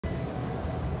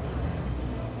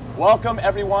Welcome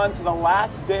everyone to the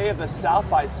last day of the South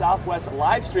by Southwest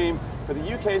live stream for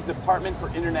the UK's Department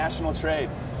for International Trade.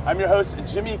 I'm your host,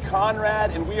 Jimmy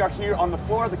Conrad, and we are here on the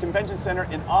floor of the Convention Center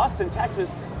in Austin,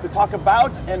 Texas to talk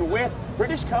about and with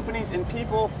British companies and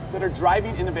people that are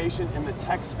driving innovation in the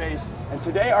tech space. And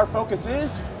today our focus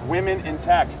is women in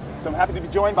tech. So I'm happy to be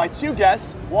joined by two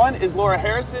guests. One is Laura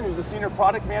Harrison, who's a senior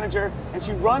product manager, and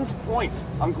she runs Point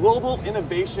on global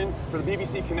innovation for the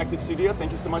BBC Connected Studio.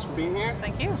 Thank you so much for being here.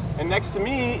 Thank you. And next to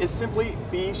me is Simply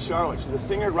B. Charlotte. She's a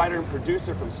singer, writer, and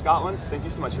producer from Scotland. Thank you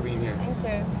so much for being here.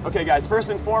 Thank you. Okay guys, first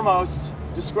and foremost,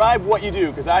 describe what you do,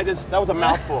 because that was a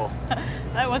mouthful.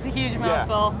 That was a huge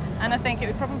mouthful, and I think it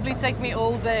would probably take me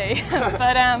all day.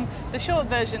 But the short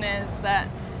version is that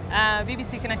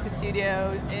BBC Connected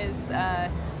Studio is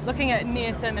looking at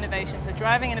near-term innovation, so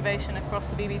driving innovation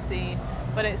across the BBC,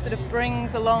 but it sort of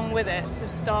brings along with it sort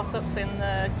of startups in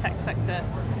the tech sector.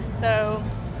 So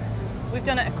we've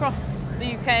done it across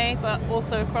the UK, but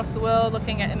also across the world,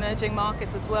 looking at emerging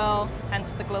markets as well,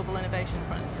 hence the global innovation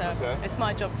front. So it's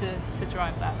my job to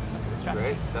drive that strategy.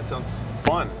 Great, that sounds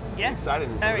fun. Yeah,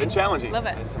 exciting and challenging Love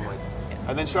it. in some ways. Yeah.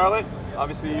 And then Charlotte,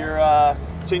 obviously you're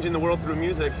changing the world through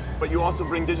music, but you also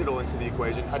bring digital into the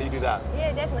equation. How do you do that?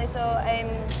 Yeah, definitely. So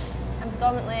I'm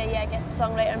predominantly, I guess, a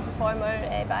songwriter and performer,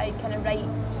 but I kind of write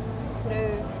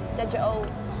through digital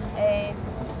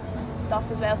stuff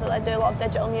as well. So I do a lot of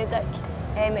digital music.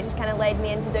 It just kind of led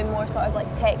me into doing more sort of like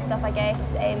tech stuff, I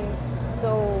guess.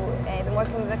 So I've been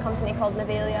working with a company called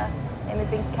Nevalia, and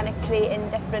we've been kind of creating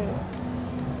different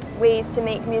ways to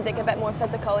make music a bit more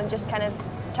physical and just kind of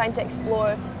trying to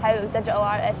explore how digital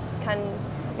artists can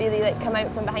really like come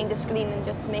out from behind a screen and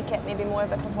just make it maybe more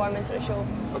of a performance or a show.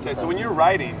 Okay, so when you're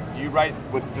writing, do you write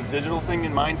with the digital thing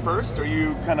in mind first, or are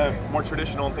you kind of more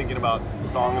traditional in thinking about the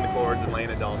song and the chords and laying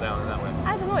it all down in that way?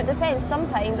 I don't know, it depends.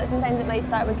 Sometimes it might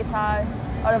start with guitar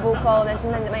or a vocal, and then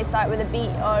sometimes it might start with a beat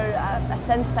or a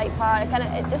synth type part.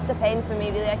 It just depends for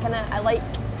me really. I like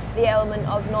the element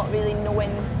of not really knowing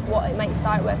what it might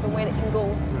start with and where it can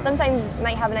go. Sometimes you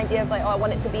might have an idea of like, oh, I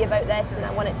want it to be about this and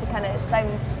I want it to kind of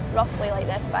sound roughly like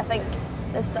this, but I think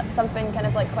there's something kind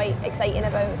of like quite exciting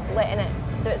about letting it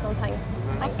do its own thing.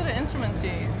 What sort of instruments do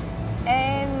you use?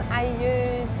 I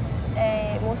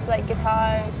use mostly like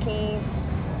guitar, keys,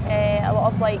 a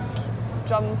lot of like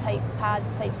drum type, pad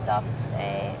type stuff,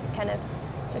 kind of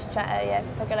just try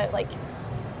to figure out like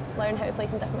learn how to play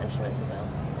some different instruments as well.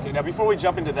 Okay, now before we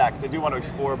jump into that, because I do want to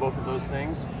explore both of those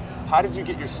things, how did you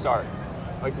get your start?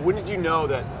 Like, when did you know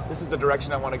that this is the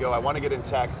direction I want to go? I want to get in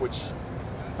tech, which,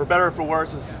 for better or for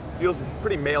worse, feels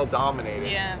pretty male dominated.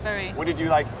 Yeah, very. When did you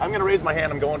like, I'm going to raise my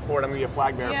hand, I'm going for it, I'm going to be a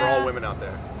flag bearer for all women out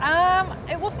there?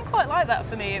 It wasn't quite like that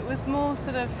for me. It was more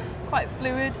sort of quite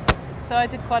fluid. So I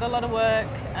did quite a lot of work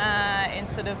in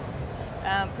sort of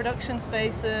production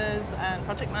spaces and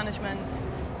project management.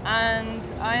 And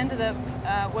I ended up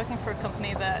working for a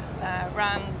company that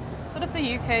ran sort of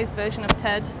the UK's version of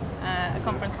TED, a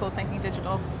conference called Thinking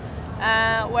Digital,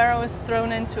 where I was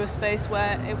thrown into a space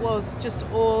where it was just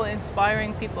all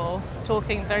inspiring people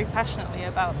talking very passionately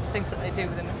about the things that they do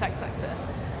within the tech sector.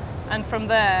 And from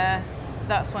there,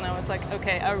 that's when I was like,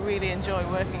 okay, I really enjoy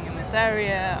working in this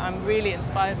area. I'm really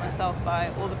inspired myself by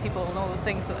all the people and all the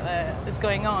things that is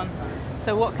going on.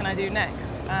 So what can I do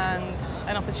next? And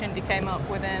an opportunity came up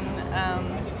within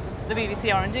the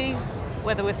BBC R&D,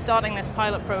 where they were starting this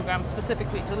pilot program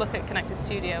specifically to look at Connected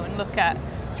Studio and look at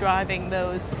driving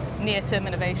those near-term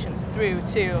innovations through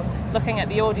to looking at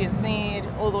the audience need,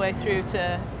 all the way through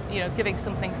to giving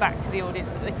something back to the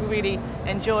audience that they can really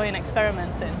enjoy and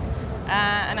experiment in.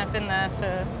 And I've been there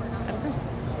ever since.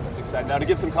 That's exciting. Now, to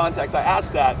give some context, I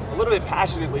asked that a little bit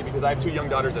passionately because I have two young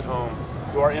daughters at home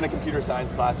who are in a computer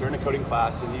science class or in a coding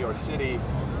class in New York City,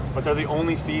 but they're the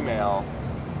only female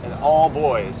and all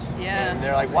boys. Yeah. And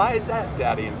they're like, why is that,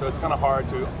 Daddy? And so it's kind of hard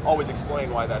to always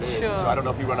explain why that is. Sure. And so I don't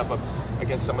know if you run up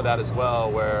against some of that as well,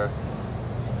 where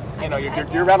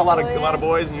you're around a lot of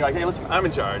boys and you're like, hey, listen, I'm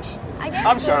in charge. I guess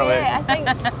I'm so, Charlotte. yeah. I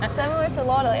think similar to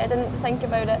Laura, I didn't think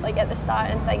about it like at the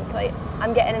start and think like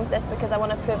I'm getting into this because I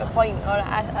want to prove a point, or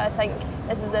I think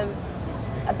this is a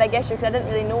big issue, because I didn't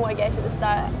really know, I guess, at the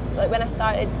start. Like when I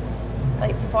started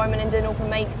like performing and doing open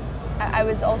mics, I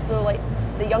was also like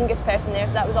the youngest person there,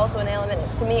 so that was also an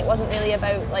element. To me, it wasn't really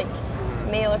about like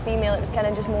male or female. It was kind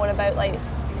of just more about like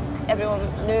everyone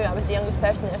knew I was the youngest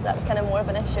person there, so that was kind of more of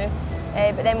an issue.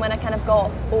 But then when I kind of got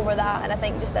over that, and I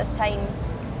think just as time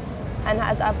and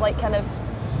as I've like kind of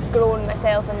grown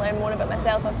myself and learned more about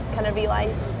myself, I've kind of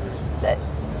realised that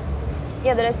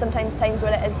there is sometimes times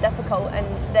where it is difficult,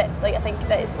 and that like I think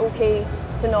that it's okay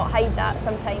to not hide that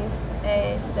sometimes.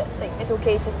 That like it's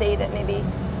okay to say that maybe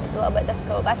it's a little bit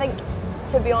difficult. But I think,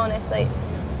 to be honest, like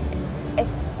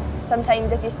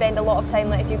sometimes if you spend a lot of time,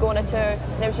 like if you go on a tour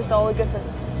and it was just all a group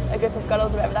of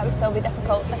girls or whatever, that would still be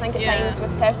difficult. I think at times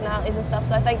with personalities and stuff.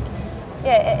 So I think,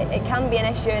 yeah, it can be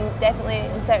an issue, and definitely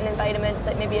in certain environments,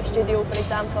 like maybe a studio, for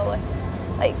example,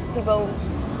 if like people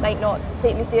might not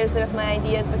take me seriously with my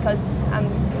ideas because I'm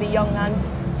maybe young and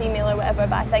female or whatever.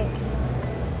 But I think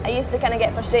I used to kind of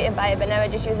get frustrated by it, but now I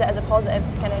just use it as a positive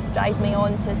to kind of drive me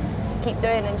on to keep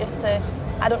doing, and just to,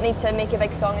 I don't need to make a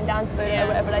big song and dance about it or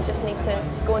whatever. I just need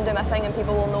to go and do my thing, and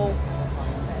people will know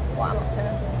what I'm up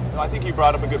to. I think you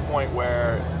brought up a good point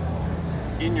where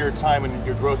in your time and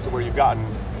your growth to where you've gotten,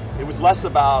 it was less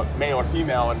about male or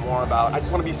female and more about, I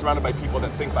just want to be surrounded by people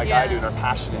that think like I do and are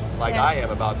passionate like I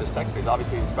am about this tech space.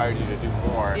 Obviously it inspired you to do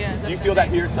more. Do you feel that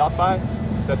here at South by?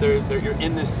 That you're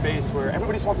in this space where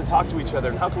everybody just wants to talk to each other,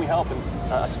 and how can we help in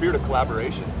a spirit of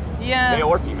collaboration? Yeah, male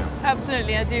or female.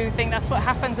 Absolutely, I do think that's what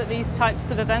happens at these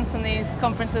types of events and these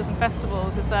conferences and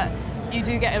festivals, is that you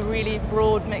do get a really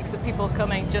broad mix of people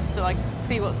coming just to like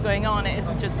see what's going on. It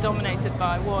isn't just dominated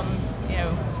by one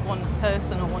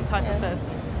person or one type of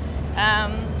person.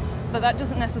 But that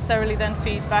doesn't necessarily then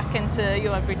feed back into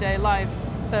your everyday life.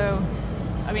 So,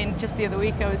 I mean, just the other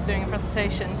week I was doing a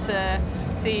presentation to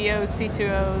CEOs,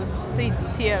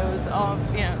 CTOs of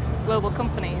global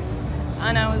companies,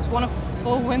 and I was one of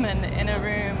 4 women in a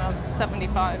room of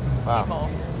 75 people,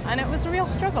 and it was a real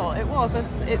struggle. It was.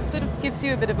 It sort of gives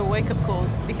you a bit of a wake-up call,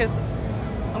 because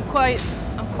I'm quite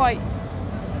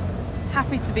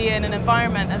happy to be in an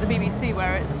environment at the BBC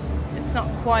where it's not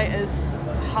quite as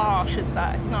harsh as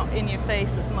that. It's not in your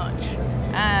face as much.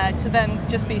 To then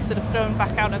just be sort of thrown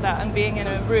back out of that and being in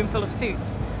a room full of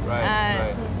suits.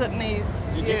 Right. Certainly.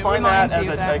 Do you find that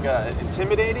as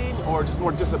intimidating or just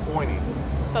more disappointing?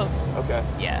 Both. Okay.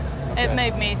 Yeah. Okay. It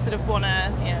made me sort of want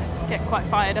to get quite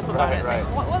fired up about it.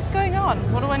 Think, what's going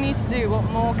on? What do I need to do? What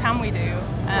more can we do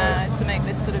to make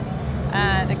this sort of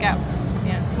the gap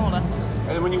smaller?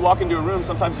 And then when you walk into a room,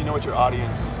 sometimes you know what your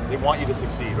audience, they want you to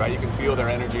succeed, right? You can feel their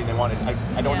energy and they want it.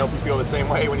 I don't know if you feel the same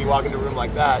way when you walk into a room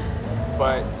like that,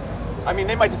 but I mean,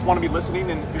 they might just want to be listening,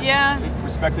 and if they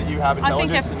respect that you have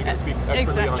intelligence and you can speak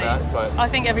expertly on that. But I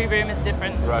think every room is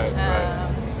different. Right.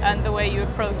 And the way you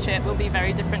approach it will be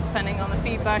very different depending on the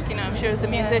feedback. I'm sure as a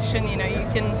musician, you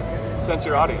can sense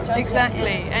your audience.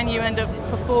 Exactly, and you end up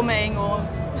performing or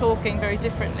talking very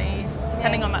differently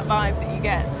depending on that vibe that you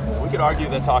get. We could argue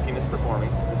that talking is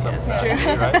performing in some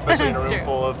capacity, right? Especially in a room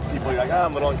full of people, you're like,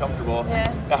 I'm a little uncomfortable.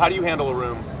 Yeah. Now, how do you handle a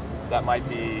room that might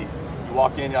be, you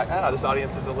walk in, you're like, this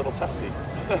audience is a little testy.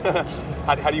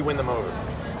 How do you win them over?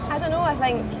 I don't know, I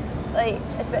think,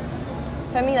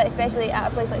 for me, especially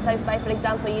at a place like South by, for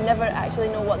example, you never actually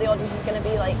know what the audience is going to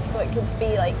be like. So it could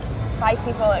be like 5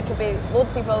 people, it could be loads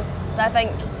of people. So I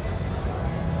think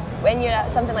when you're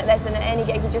at something like this and at any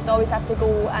gig, you just always have to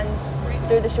go and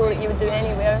do the show that you would do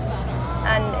anywhere.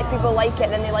 And if people like it,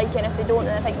 then they like it, and if they don't,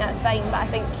 then I think that's fine. But I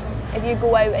think if you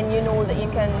go out and you know that you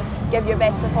can give your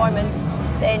best performance,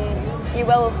 then you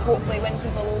will hopefully win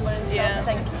people over and stuff. I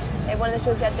think one of the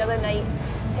shows we had the other night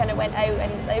kind of went out,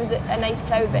 and it was a nice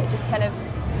crowd, but it just kind of,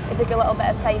 it took a little bit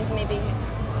of time to maybe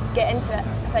get into it,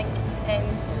 I think.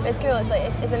 But it's cool,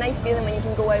 it's a nice feeling when you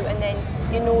can go out and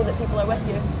then you know that people are with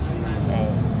you.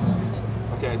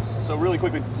 Okay, so really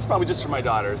quickly, this is probably just for my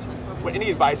daughters. Any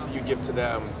advice that you give to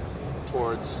them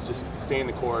towards just staying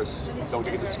the course, don't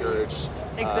get discouraged?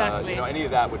 Exactly. Any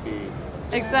of that would be...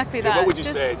 Exactly that. What would you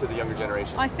say to the younger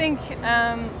generation? I think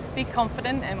be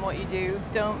confident in what you do.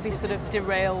 Don't be sort of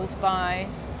derailed by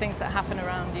things that happen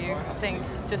around you. I think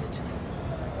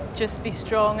just be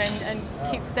strong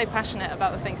and stay passionate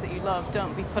about the things that you love.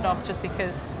 Don't be put off just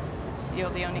because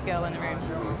you're the only girl in the room.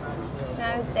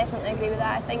 I would definitely agree with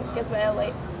that. I think as well,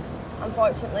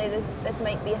 unfortunately, this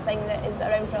might be a thing that is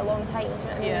around for a long time. Do you know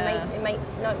what I mean? Yeah. It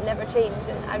might not never change,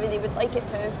 and I really would like it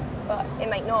to, but it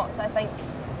might not. So I think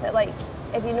that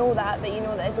if you know that you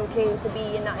know that it's okay to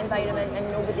be in that environment and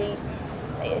nobody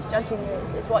is judging you.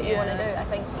 It's what you want to do. I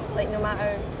think no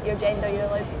matter your gender, you're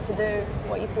allowed to do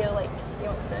what you feel like you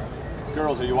want to do.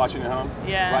 Girls, are you watching at home?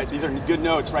 Yeah. Right. These are good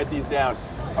notes. Write these down.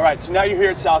 All right. So now you're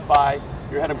here at South by.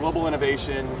 You're head of global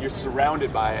innovation, you're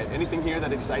surrounded by it. Anything here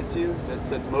that excites you,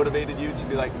 that's motivated you to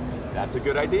be like, that's a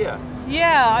good idea?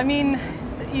 Yeah, I mean,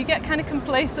 you get kind of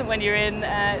complacent when you're in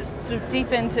sort of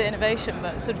deep into innovation,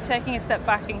 but sort of taking a step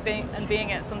back and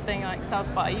being at something like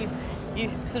South by, you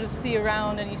sort of see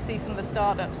around and you see some of the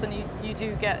startups and you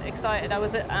do get excited. I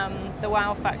was at the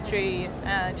Wow Factory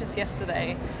just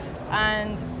yesterday,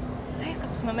 and they've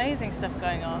got some amazing stuff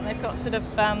going on. They've got sort of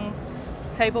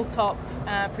tabletop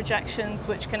projections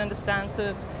which can understand sort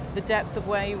of the depth of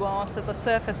where you are. So the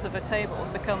surface of a table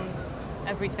becomes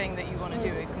everything that you want to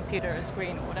do, a computer, a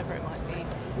screen, or whatever it might be.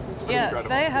 It's Yeah, incredible.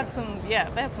 they had some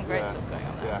great stuff going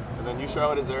on there. Yeah, and then you,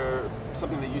 Charlotte, is there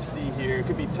something that you see here? It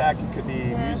could be tech, it could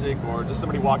be music, or just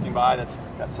somebody walking by that's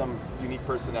got some unique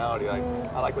personality. Like,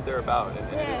 I like what they're about, and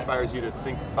it inspires you to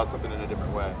think about something in a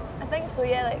different way. I think so,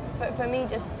 yeah. Like for me,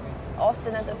 just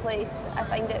Austin as a place, I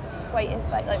find it quite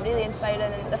really inspiring.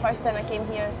 And the first time I came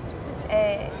here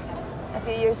a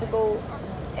few years ago,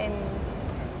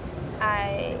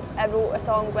 I wrote a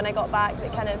song when I got back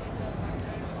that kind of,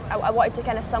 I wanted to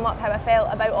kind of sum up how I felt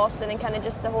about Austin and kind of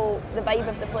just the vibe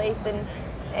of the place,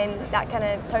 and that kind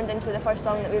of turned into the first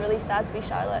song that we released as Be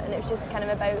Charlotte, and it was just kind of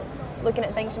about looking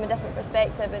at things from a different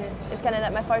perspective, and it was kind of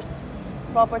like my first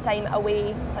proper time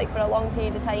away, like for a long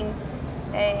period of time,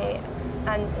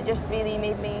 and it just really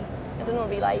made me, I don't know,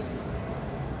 realise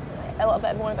a little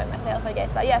bit more about myself, I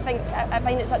guess. But yeah, I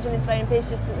find it such an inspiring place,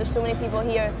 just that there's so many people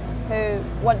here who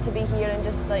want to be here and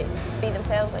just like be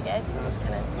themselves, I guess. And just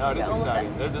kind of no, it is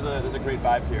exciting. There's a great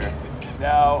vibe here.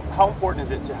 Now, how important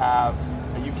is it to have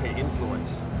a UK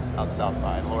influence out South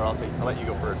by? And Laura, I'll let you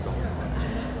go first on this one.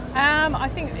 I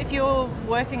think if you're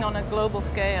working on a global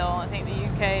scale, I think the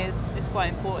UK is quite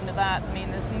important to that. I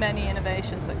mean, there's many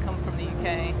innovations that come from the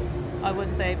UK. I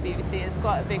would say BBC is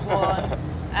quite a big one.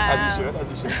 As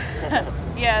you should.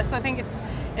 Yeah, so I think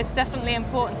it's definitely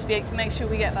important to make sure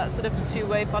we get that sort of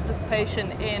two-way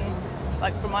participation in,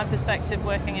 like from my perspective,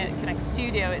 working at Connected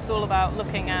Studio, it's all about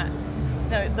looking at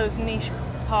those niche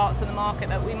parts of the market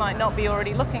that we might not be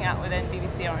already looking at within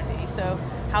BBC R&D. So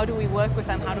how do we work with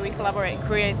them? How do we collaborate and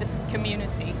create this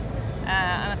community?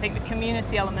 And I think the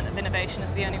community element of innovation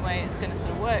is the only way it's going to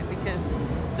sort of work, because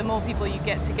the more people you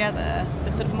get together,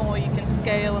 the sort of more you can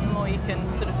scale and the more you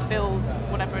can sort of build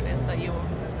whatever it is that you're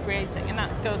creating, and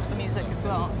that goes for music as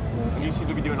well. And you seem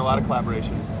to be doing a lot of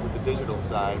collaboration with the digital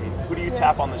side. I mean, who do you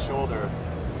tap on the shoulder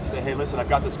to say, hey, listen, I've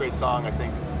got this great song, I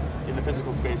think in the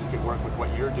physical space it could work with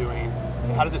what you're doing?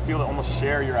 How does it feel to almost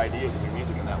share your ideas and your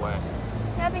music in that way?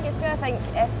 Yeah, I think it's good. I think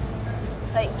if,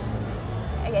 like,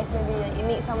 I guess maybe like, you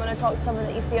meet someone or talk to someone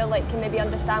that you feel like can maybe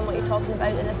understand what you're talking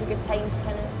about, and it's a good time to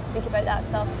kind of speak about that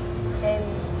stuff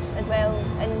as well.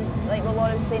 And like what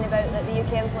Laura was saying about like, the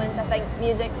UK influence, I think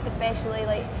music especially,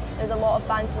 like there's a lot of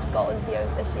bands from Scotland here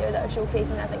this year that are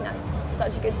showcasing. I think that's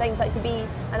such a good thing. Like to be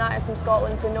an artist from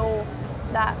Scotland, to know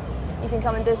that you can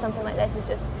come and do something like this is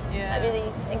just like, really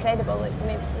incredible. Like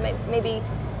maybe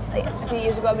like a few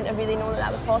years ago I wouldn't have really known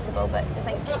that was possible, but I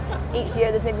think each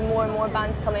year there's maybe more and more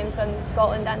bands coming from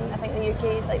Scotland, and I think the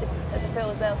UK like as a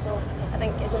full as well. So I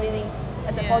think it's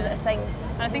a positive thing.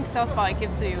 And I think South by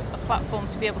gives you a platform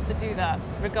to be able to do that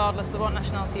regardless of what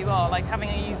nationality you are. Like having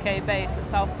a UK base at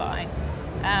South by,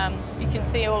 you can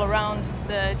see all around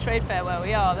the trade fair where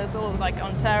we are. There's all like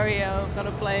Ontario got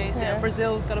a place,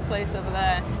 Brazil's got a place over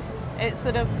there. It's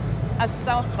sort of, as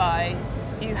South by,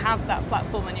 you have that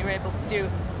platform and you're able to do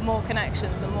more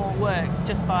connections and more work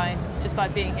just by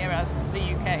being here as the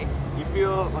UK. Do you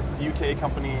feel like the UK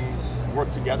companies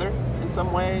work together in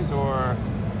some ways, or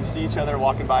you see each other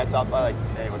walking by at South by like,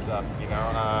 hey, what's up? You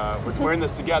know, we're in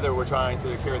this together. We're trying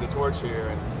to carry the torch here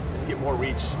and get more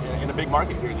reach in a big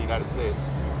market here in the United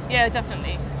States. Yeah,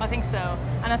 definitely. I think so.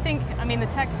 And I mean, the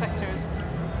tech sector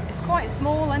it's quite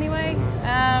small anyway.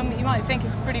 You might think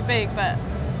it's pretty big, but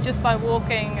just by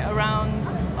walking around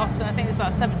Austin, I think there's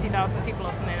about 70,000 people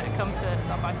or something that come to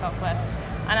South by Southwest.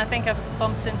 And I think I've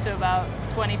bumped into about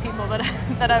 20 people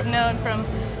that I've known from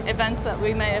events that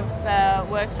we may have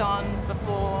worked on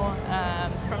before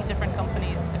from different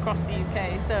companies across the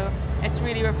UK. So it's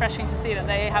really refreshing to see that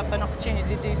they have an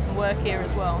opportunity to do some work here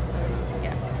as well. So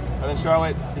yeah. And then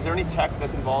Charlotte, is there any tech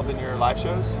that's involved in your live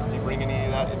shows? Do you bring any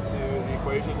of that into the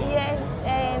equation?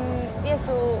 Yeah,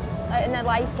 so in the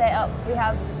live setup we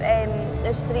have,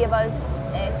 there's three of us.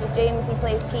 So James, he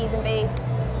plays keys and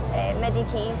bass, MIDI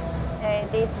keys,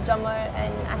 Dave's the drummer,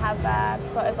 and I have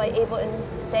a sort of like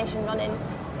Ableton session running.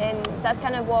 So that's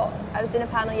kind of what, I was doing a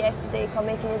panel yesterday called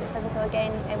Making Music Physical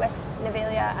Again with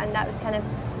Nevalia, and that was kind of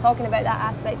talking about that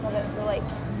aspect of it, so like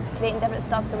creating different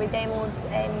stuff. So we demoed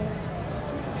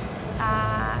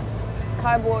a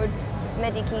cardboard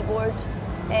MIDI keyboard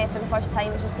for the first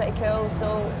time, which was pretty cool.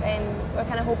 So we're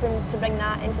kind of hoping to bring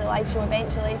that into the live show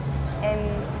eventually.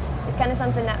 It's kind of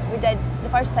something that we did the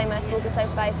first time I spoke at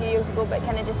South by a few years ago, but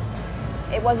kind of just,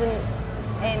 it wasn't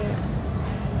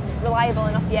reliable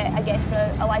enough yet, I guess, for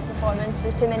a live performance.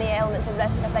 There's too many elements of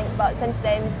risk, I think, but since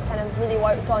then kind of really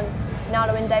worked on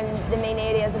narrowing down the main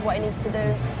areas of what it needs to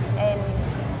do.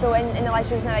 So in the live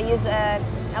shows now I use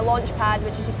a launch pad,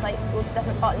 which is just like loads of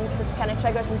different buttons to kind of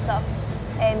trigger some stuff,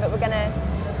 but we're going to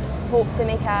hope to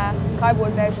make a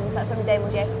cardboard version, so that's what we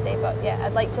demoed yesterday. But yeah,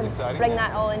 I'd like to bring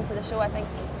that all into the show. I think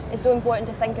it's so important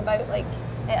to think about like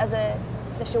it as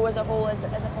the show as a whole, as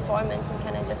a performance, and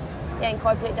kind of just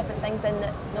incorporate different things in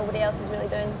that nobody else is really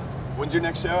doing. When's your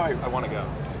next show? I want to go.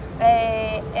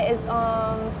 It is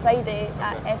on Friday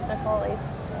at Esther Follies.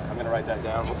 I'm going to write that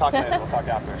down. We'll talk later. We'll talk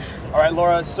after. All right,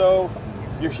 Laura, so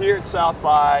you're here at South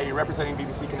by, you're representing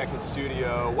BBC Connected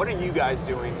Studio. What are you guys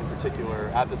doing in particular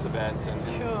at this event,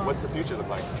 and what's the future look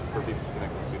like for BBC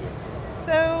Connected Studio?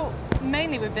 So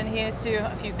mainly we've been here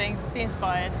to a few things, be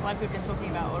inspired, like we've been talking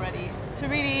about already, to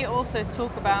really also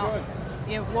talk about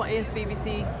what is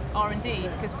BBC R&D,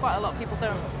 because quite a lot of people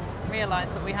don't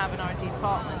realise that we have an R&D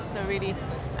department. So really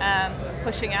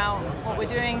pushing out what we're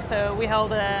doing. So we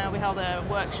held a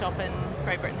workshop in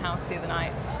Great Britain House the other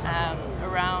night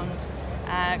around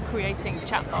creating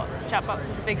chatbots. Chatbots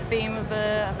is a big theme of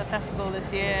the festival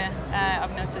this year,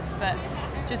 I've noticed, but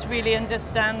just really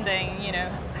understanding,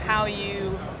 how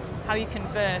you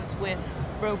converse with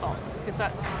robots, because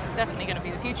that's definitely going to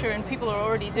be the future, and people are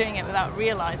already doing it without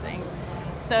realizing.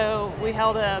 So we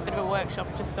held a bit of a workshop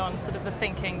just on sort of the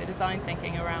design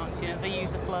thinking around the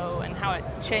user flow and how it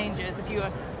changes if you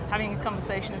are having a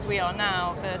conversation as we are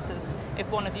now versus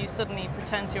if one of you suddenly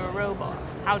pretends you're a robot.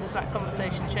 How does that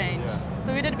conversation change? Yeah.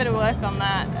 So we did a bit of work on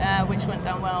that, which went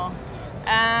down well,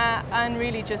 and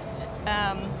really just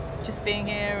being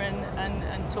here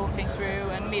and talking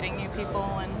through and meeting new people.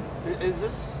 And is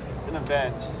this an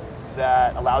event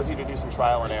that allows you to do some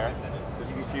trial and error?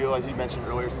 You feel, as you mentioned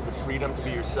earlier, the freedom to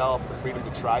be yourself, the freedom to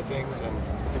try things, and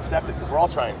it's accepted because we're all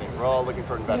trying things. We're all looking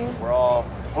for investment. We're all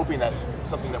hoping that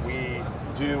something that we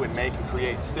do and make and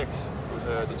create sticks with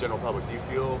the general public. Do you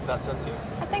feel that sense here?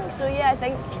 I think so, yeah. I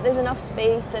think there's enough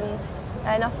space and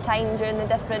enough time during the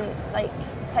different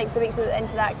types of weeks with the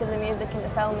interactive, the music and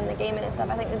the film and the gaming and stuff.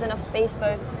 I think there's enough space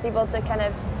for people to kind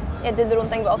of do their own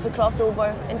thing, but also cross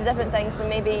over into different things. So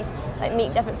maybe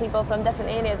meet different people from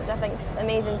different areas, which I think is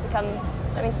amazing to come.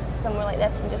 Somewhere like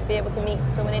this and just be able to meet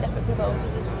so many different people.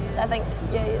 So I think,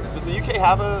 Does the UK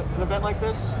have an event like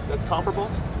this that's comparable?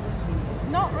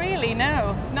 Not really,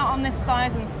 no. Not on this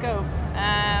size and scope.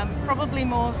 Probably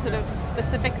more sort of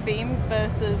specific themes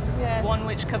versus one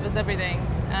which covers everything.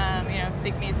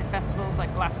 Big music festivals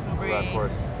like Glastonbury. Right, of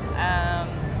course.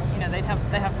 They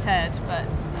have TED, but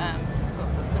of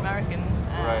course that's an American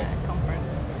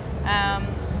conference.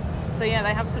 So yeah,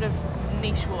 they have sort of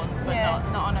niche ones, but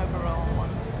not an overall one.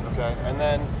 Okay, and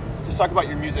then just talk about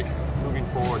your music moving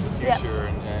forward, the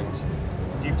future, and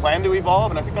do you plan to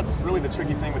evolve? And I think that's really the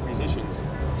tricky thing with musicians,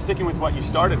 sticking with what you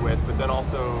started with, but then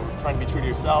also trying to be true to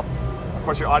yourself. Of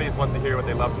course, your audience wants to hear what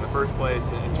they loved in the first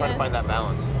place, and trying to find that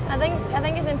balance. I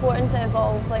think it's important to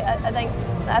evolve. I think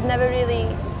I've never really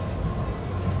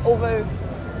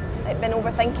been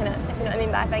overthinking it, if you know what I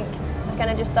mean. But I think I've kind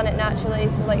of just done it naturally.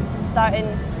 So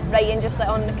starting writing just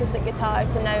on acoustic guitar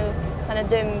to now kind of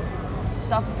doing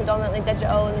stuff predominantly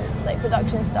digital and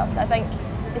production stuff. So I think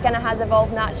it kind of has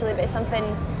evolved naturally, but it's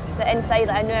something that inside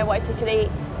I knew I wanted to create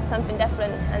something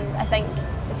different, and I think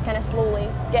it's kind of slowly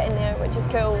getting there, which is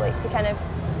cool. To kind of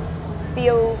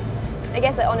feel, I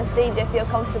guess on a stage I feel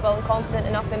comfortable and confident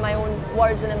enough in my own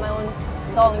words and in my own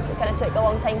songs. It kind of took a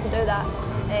long time to do that.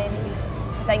 I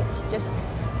think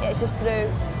it's just through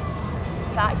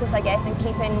practice, I guess, and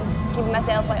keeping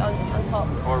myself on top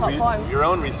form. Your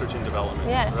own research and development,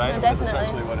 right? No, That's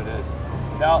essentially what it is.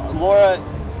 Now, Laura,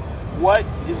 what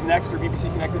is next for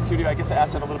BBC Connected Studio? I guess I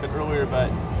asked that a little bit earlier,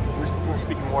 but we're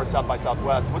speaking more South by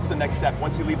Southwest. What's the next step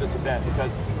once you leave this event?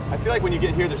 Because I feel like when you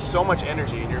get here, there's so much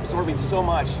energy and you're absorbing so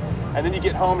much, and then you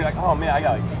get home, you're like, oh man, I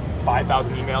got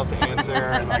 5,000 emails to answer,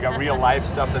 and I got real life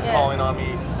stuff that's calling on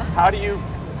me. How do you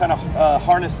kind of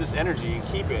harness this energy and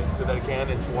keep it so that it can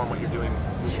inform what you're doing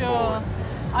moving forward?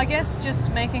 I guess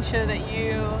just making sure that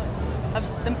you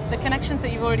have the connections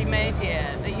that you've already made here,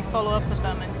 that you follow up with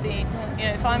them and see,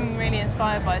 if I'm really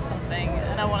inspired by something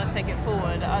and I want to take it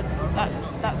forward,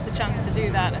 that's the chance to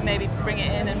do that and maybe bring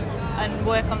it in and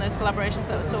work on those collaborations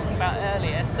that I was talking about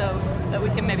earlier, so that we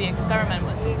can maybe experiment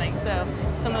with something. So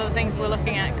some of the things we're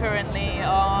looking at currently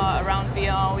are around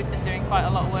VR. We've been doing quite a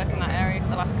lot of work in that area for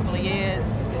the last couple of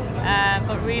years,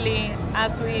 but really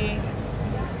as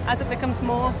it becomes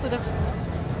more sort of,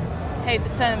 hate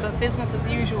the term, but business as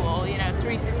usual,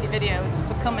 360 video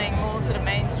is becoming more sort of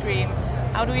mainstream.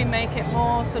 How do we make it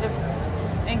more sort of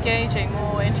engaging,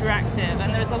 more interactive?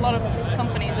 And there's a lot of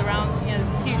companies around, there's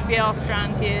a huge VR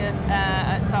strand here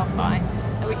at South by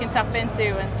that we can tap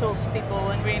into and talk to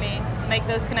people and really make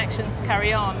those connections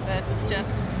carry on versus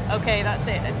just, okay, that's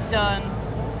it, it's done,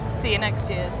 see you next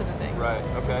year sort of thing. Right,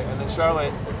 okay. And then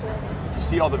Charlotte,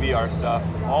 see all the VR stuff,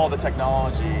 all the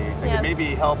technology that could maybe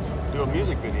help do a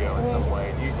music video in some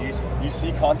way. Do you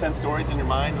see content stories in your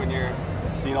mind when you're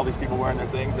seeing all these people wearing their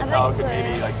things, and how it could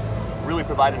maybe like really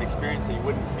provide an experience that you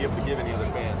wouldn't be able to give any other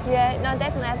fans? Yeah, no,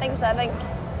 definitely. I think so. I think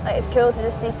like it's cool to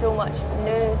just see so much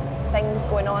new things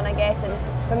going on, I guess. And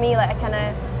for me, like I kind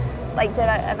of like to,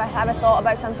 if I have a thought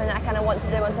about something that I kind of want to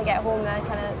do once I get home, then I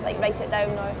kind of like write it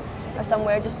down or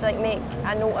somewhere just to like make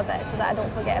a note of it so that I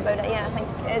don't forget about it. Yeah, I think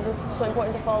it is so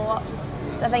important to follow up.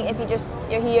 I think if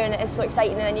you're here and it's so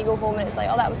exciting and then you go home and it's like,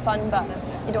 oh, that was fun, but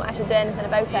you don't actually do anything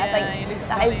about it. I think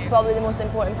that is probably the most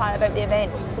important part about the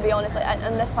event, to be honest. Like,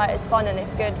 and this part is fun and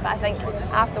it's good, but I think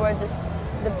afterwards is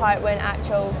the part when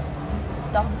actual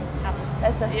stuff happens.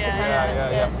 Business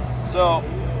Yeah. So,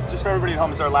 just for everybody at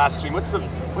home, this is our last stream. What's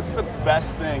the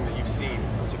best thing that you've seen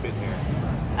since you've been here?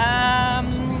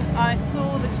 I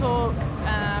saw the talk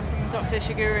from Dr.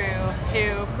 Ishiguro,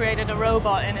 who created a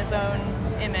robot in his own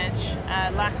image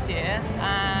last year,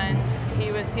 and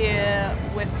he was here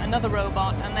with another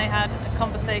robot, and they had a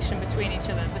conversation between each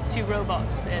other. The two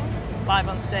robots did live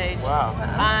on stage. Wow.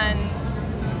 And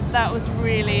that was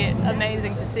really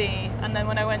amazing to see. And then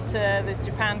when I went to the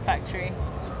Japan factory,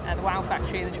 the WOW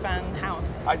factory, the Japan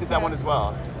house. I did that one as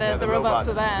well. The robots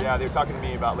were there. Yeah, they were talking to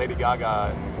me about Lady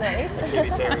Gaga and Katy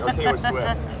Perry or Taylor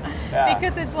Swift. Yeah.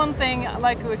 Because it's one thing,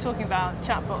 like we were talking about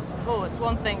chatbots before, it's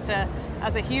one thing to,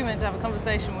 as a human, to have a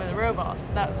conversation with a robot.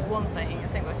 That's one thing. I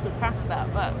think we're sort of past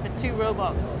that. But for two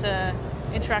robots to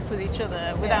interact with each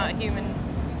other without a human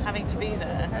having to be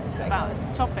there about this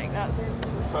topic, that's...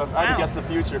 So if I had to guess the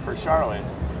future for Charlotte,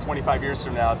 25 years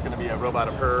from now, it's going to be a robot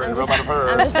of her and a robot of her.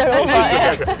 I'm just a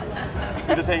robot,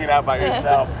 You're just hanging out by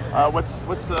yourself. What's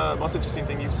the most interesting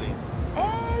thing you've seen?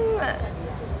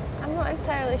 I'm not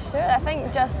entirely sure. I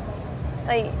think just,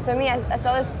 like, for me, I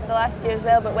saw this the last year as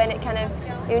well, but when it kind of,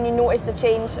 when you notice the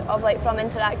change of like from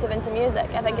interactive into music,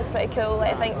 I think it's pretty cool.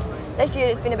 Like, I think this year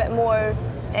it's been a bit more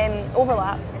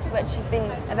overlap, which has been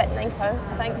a bit nicer,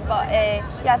 I think. But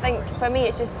yeah, I think for me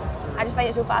it's just, I just find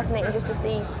it so fascinating just to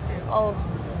see all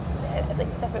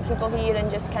like different people here and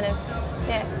just kind of,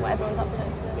 what everyone's up to.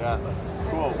 Yeah,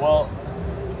 cool. Well,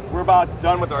 we're about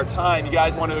done with our time. You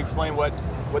guys want to explain what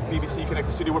BBC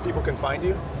Connected Studio, where people can find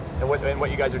you and what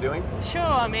you guys are doing? Sure,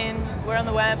 I mean, we're on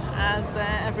the web as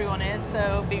everyone is,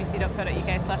 so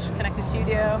bbc.co.uk/Connected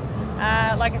Studio.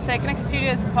 Like I say, Connected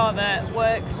Studio is the part that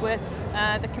works with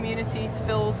the community to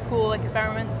build cool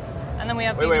experiments, and then we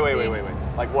have BBC.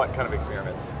 Wait. Like what kind of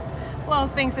experiments? Well,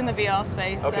 things in the VR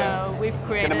space. Okay. So we've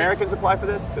created. Can Americans apply for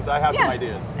this? Because I have some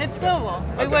ideas. It's global.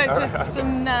 We worked with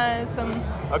some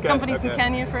companies in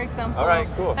Kenya, for example. All right,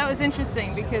 cool. That was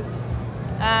interesting because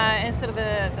instead of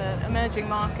the emerging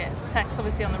markets, tech's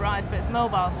obviously on the rise, but it's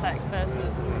mobile tech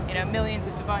versus millions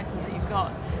of devices that you've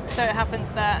got. So it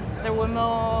happens that there were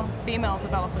more female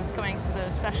developers coming to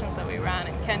the sessions that we ran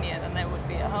in Kenya than there would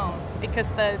be at home,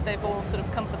 because they've all sort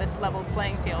of come for this level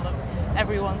playing field of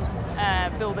everyone's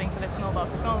building for this mobile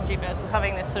technology versus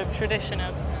having this sort of tradition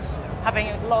of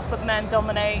having lots of men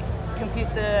dominate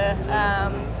computer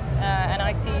and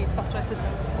IT software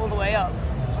systems all the way up.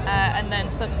 And then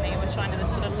suddenly we're trying to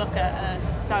sort of look at a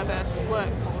diverse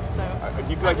workforce. So do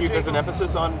you feel like there's an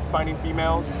emphasis on finding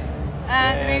females?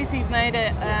 The BBC's made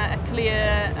it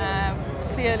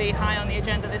clearly high on the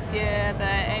agenda this year.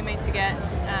 They're aiming to get,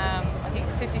 I think,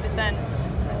 50%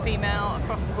 female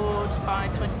across the board by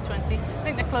 2020. I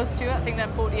think they're close to it. I think they're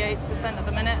 48% at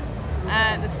the minute.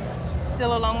 There's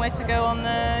still a long way to go on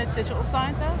the digital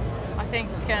side, though. I think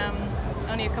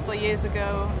only a couple of years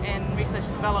ago in research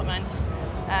and development,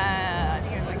 I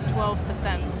think it was like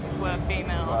 12% were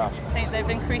female. Wow. I think they've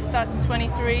increased that to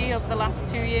 23 over the last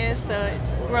 2 years, so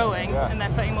it's growing, and they're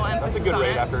putting more emphasis on it. That's a good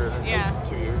rate after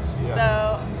 2 years. Yeah.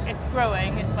 So it's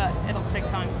growing, but it'll take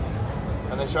time.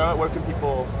 And then Charlotte, where can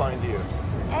people find you?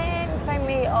 You can find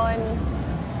me on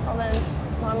all the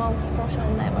normal social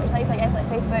networks, I guess, like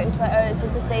Facebook and Twitter. It's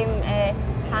just the same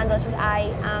handle. It's just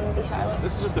I am B Charlotte.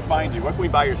 This is just to find you. Where can we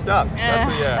buy your stuff? Yeah.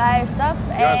 Buy your stuff.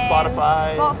 You're on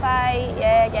Spotify. Spotify,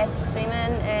 I guess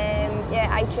streaming.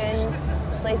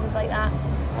 iTunes, places like that.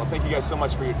 Well, thank you guys so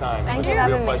much for your time. Thank you It was for a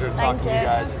real having pleasure me. to talk to you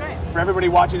guys. Great. For everybody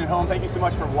watching at home, thank you so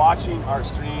much for watching our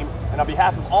stream. And on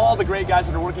behalf of all the great guys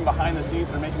that are working behind the scenes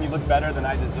that are making me look better than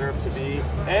I deserve to be,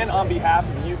 and on behalf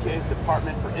of the UK's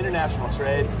Department for International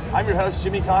Trade, I'm your host,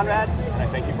 Jimmy Conrad, and I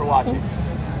thank you for watching.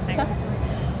 Thanks.